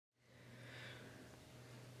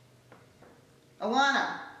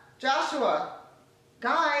Ilana, Joshua,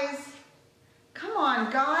 guys. Come on,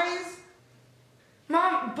 guys.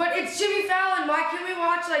 Mom, but it's Jimmy Fallon. Why can't we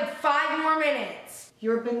watch like 5 more minutes?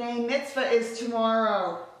 Your B'nai Mitzvah is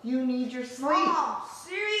tomorrow. You need your sleep. Mom,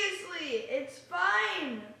 seriously, it's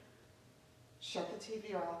fine. Shut the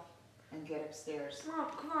TV off and get upstairs. Mom,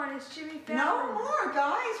 come on, it's Jimmy Fallon. No more,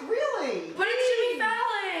 guys, really. But it's Jimmy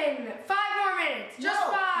Fallon. 5 more minutes, just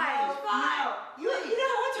 5. No. You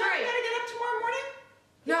know what time Right. you gotta get up tomorrow morning?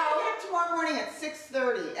 You No. gotta get up tomorrow morning at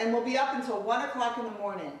 6:30, and we'll be up until 1 o'clock in the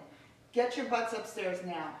morning. Get your butts upstairs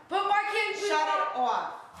now. But why can't we? Shut it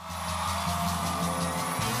off.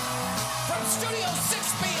 From Studio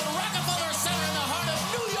 6B in Rockefeller Center in the heart of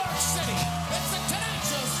New York City, it's The Tonight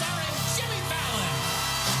Show starring Jimmy Fallon.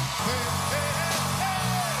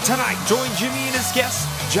 Tonight, join Jimmy and his guests,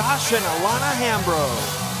 Josh and Ilana Hambro.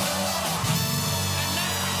 And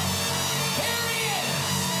now, here he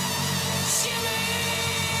is, Jimmy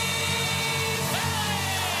Fallon.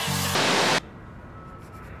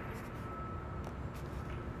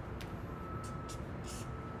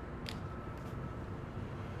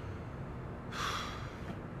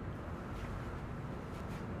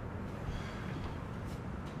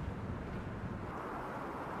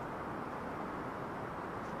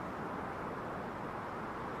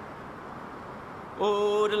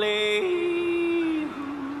 Oodalay.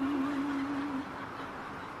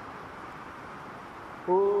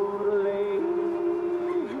 Oodalay.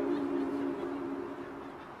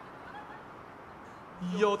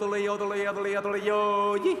 Yodelay, yodelay, yodelay, yodelay,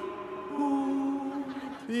 yo-yee.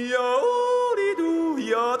 Yo-dee-doo,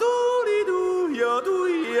 yo-doo-dee-doo, yo-doo,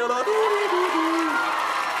 yo-da-doo-dee-doo-doo.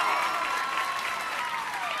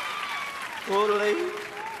 Oodalay.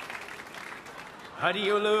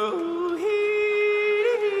 Hadi-yo-lo-hee.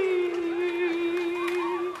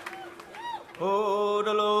 Oh,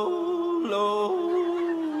 the low, low,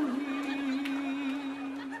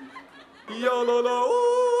 yo, lo, lo,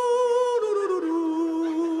 do, do, do, do.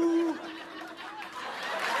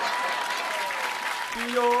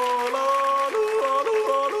 Yo, lo, lo, lo,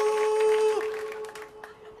 lo.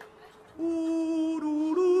 Ooh, do,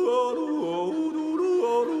 do, oh, do, oh, do, do,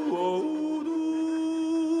 oh, do, oh, do.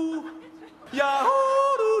 Yahoo,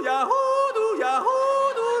 do, yahoo, do,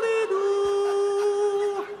 yahoo, do, de, do.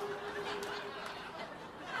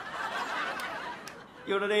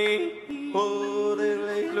 Yodelay,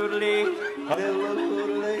 odelay, lodelay,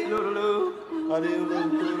 adelay, lodelay,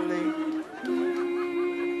 adelay.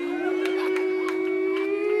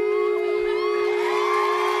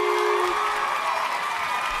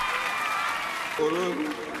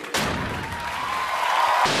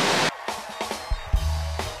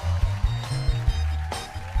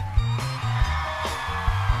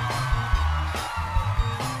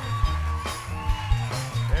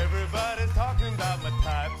 Everybody's talking about my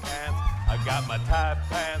tight pants. I got my tight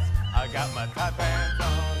pants. I got my tight pants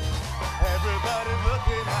on. Everybody's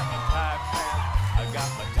looking at my tight pants. I got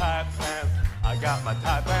my tight pants. I got my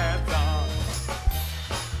tight pants on.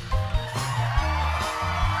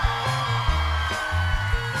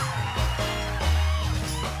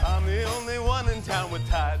 I'm the only one in town with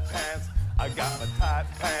tight pants. I got my tight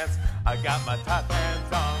pants. I got my tight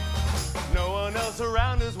pants on. No one else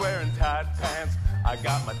around is wearing tight pants. I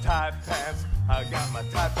got my tight pants. I got my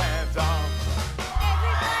tight pants on.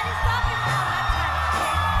 Everybody's talking about my tight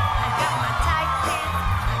pants. I got my tight pants.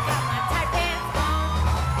 I got my tight pants on.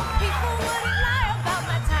 People wouldn't lie about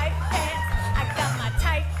my tight pants. I got my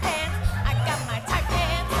tight pants. I got my tight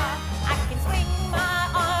pants on. I can swing my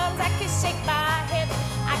arms. I can shake my hips.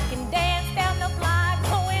 I can dance down the block.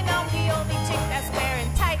 Going on the only chick that's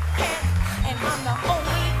wearing tight pants. And I'm the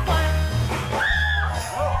only one.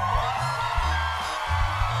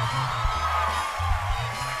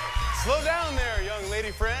 Slow down there, young lady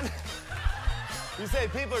friend. You say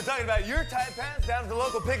people are talking about your tight pants down at the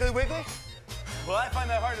local Piggly Wiggly? Well, I find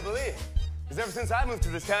that hard to believe. Because ever since I moved to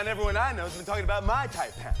this town, everyone I know has been talking about my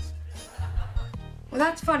tight pants. Well,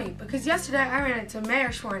 that's funny, because yesterday I ran into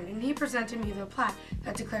Mayor Schwarn, and he presented me the plaque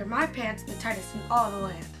that declared my pants the tightest in all the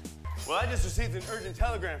land. Well, I just received an urgent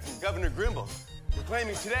telegram from Governor Grimble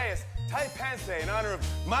proclaiming today as Tight Pants Day in honor of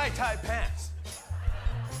my tight pants.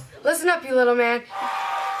 Listen up, you little man.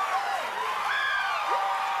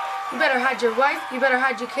 You better hide your wife, you better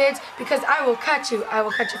hide your kids, because I will cut you. I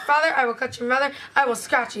will cut your father, I will cut your mother, I will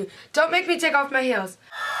scratch you. Don't make me take off my heels.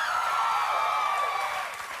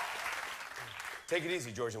 Take it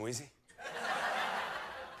easy, George and Wheezy.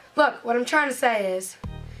 Look, what I'm trying to say is,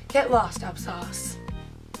 get lost, Upsauce.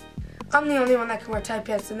 I'm the only one that can wear tight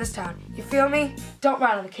pants in this town. You feel me? Don't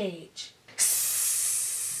rattle the cage.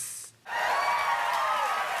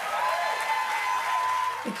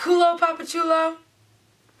 Mi culo, papachulo.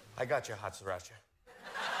 I got you, hot sriracha.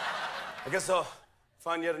 I guess I'll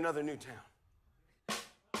find yet another new town.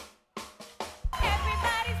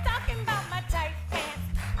 Everybody's talking about my tight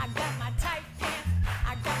pants. I got my tight pants.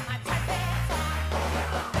 I got my tight pants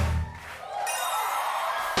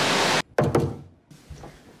on.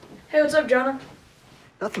 Hey, what's up, Jonah?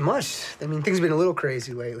 Nothing much. I mean, things have been a little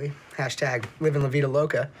crazy lately. Hashtag living la vida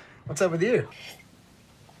loca. What's up with you?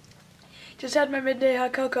 Just had my midday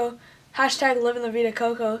hot cocoa. Hashtag living la vida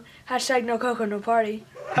coco. Hashtag no cocoa, no party.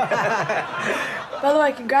 By the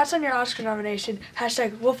way, congrats on your Oscar nomination.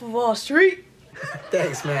 Hashtag Wolf of Wall Street.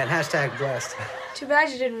 Thanks, man. Hashtag blessed. Too bad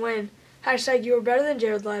you didn't win. Hashtag you were better than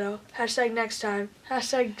Jared Leto. Hashtag next time.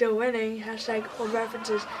 Hashtag still winning. Hashtag old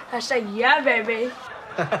references. Hashtag yeah, baby.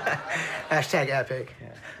 Hashtag epic. Yeah.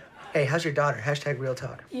 Hey, how's your daughter? Hashtag real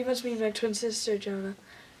talk. You must be my twin sister, Jonah.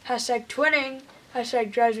 Hashtag twinning.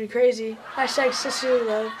 Hashtag drives me crazy. Hashtag sisterly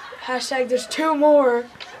love. Hashtag there's two more.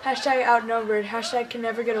 Hashtag outnumbered. Hashtag can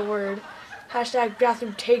never get a word. Hashtag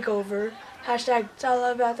bathroom takeover. Hashtag it's all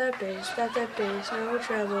about that bass, no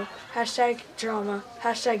trouble. Hashtag drama.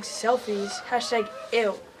 Hashtag selfies. Hashtag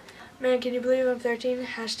ew. Man, can you believe I'm 13?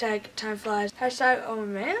 Hashtag time flies. Hashtag oh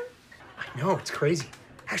man. I know, it's crazy.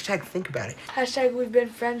 Hashtag think about it. Hashtag we've been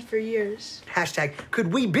friends for years. Hashtag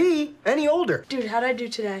could we be any older? Dude, how'd I do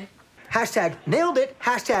today? Hashtag nailed it.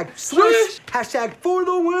 Hashtag swish. Hashtag for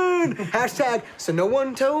the win. Hashtag so no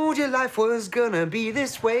one told you life was gonna be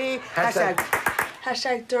this way.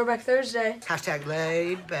 Hashtag Throwback Thursday. Hashtag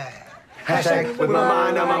laid back. Hashtag with my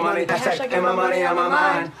mind on my money. Hashtag and my money on my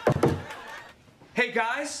mind. Hey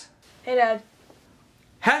guys, Hey, Dad.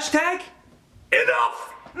 hashtag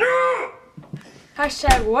enough. No.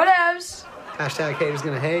 Hashtag whatevs. Hashtag haters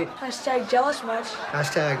gonna hate. Hashtag jealous much.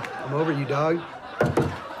 Hashtag I'm over you, dog.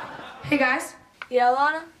 Hey, guys. Yeah,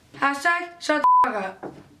 Ilana? Hashtag shut the fuck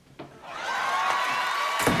up.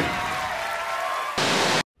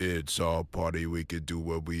 It's our party, we can do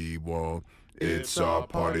what we want. It's our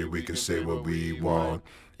party, we can say what we want.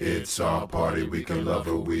 It's our party, we can love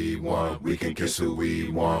who we want. We can kiss who we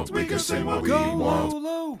want. We can say what we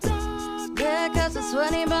want. Yeah, 'cause the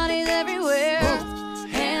sweaty bodies everywhere.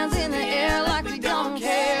 Hands in the air like we don't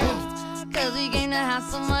care. 'Cause we came to have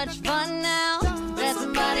so much fun now. That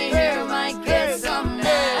somebody here might get some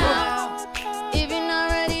now. If you're not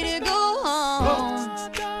ready to go home,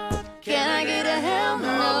 can I get a hell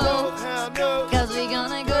no? 'Cause we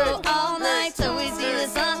gonna go all night till we see the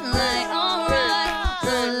sunlight. Alright,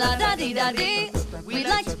 so la da dee da dee. We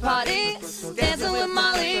like to party, dancing with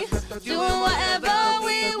Molly, doing whatever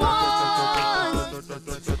we want.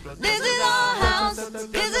 This is our house,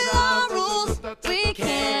 this is our rules. We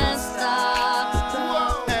can't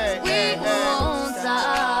stop. We won't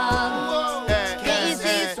stop. Can't you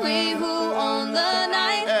see it's we who own the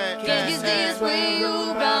night? Can't you see it's we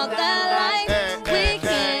who brought that light? We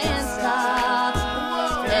can't stop.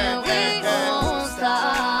 And we won't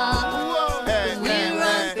stop. 'Cause we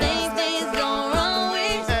run things don't run. We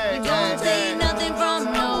don't take nothing from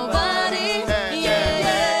nobody.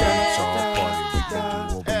 It's our party, we can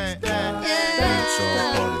do what we want. It's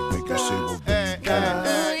our party, we can say what we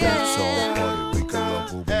want. It's our party, we can love what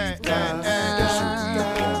we want. That's what we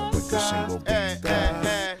want, we can say what we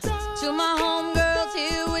want. To my homegirls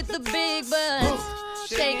here with the big butts,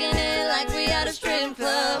 shaking it like we at a strip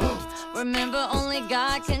club. Remember, only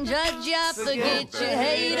God can judge ya. Forget your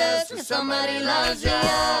haters, 'cause somebody loves ya.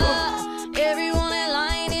 Everyone in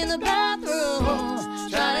line in the bathroom,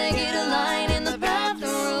 trying to get a line in the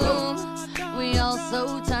bathroom. We all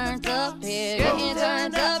so turned up here, getting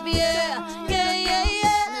turned up, yeah.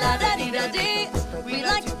 La da dee da dee. We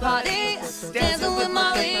like to party, dancing with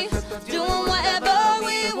Molly, doing whatever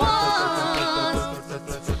we want.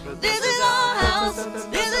 This is our house,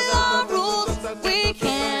 this is our rules. We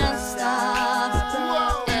can't stop.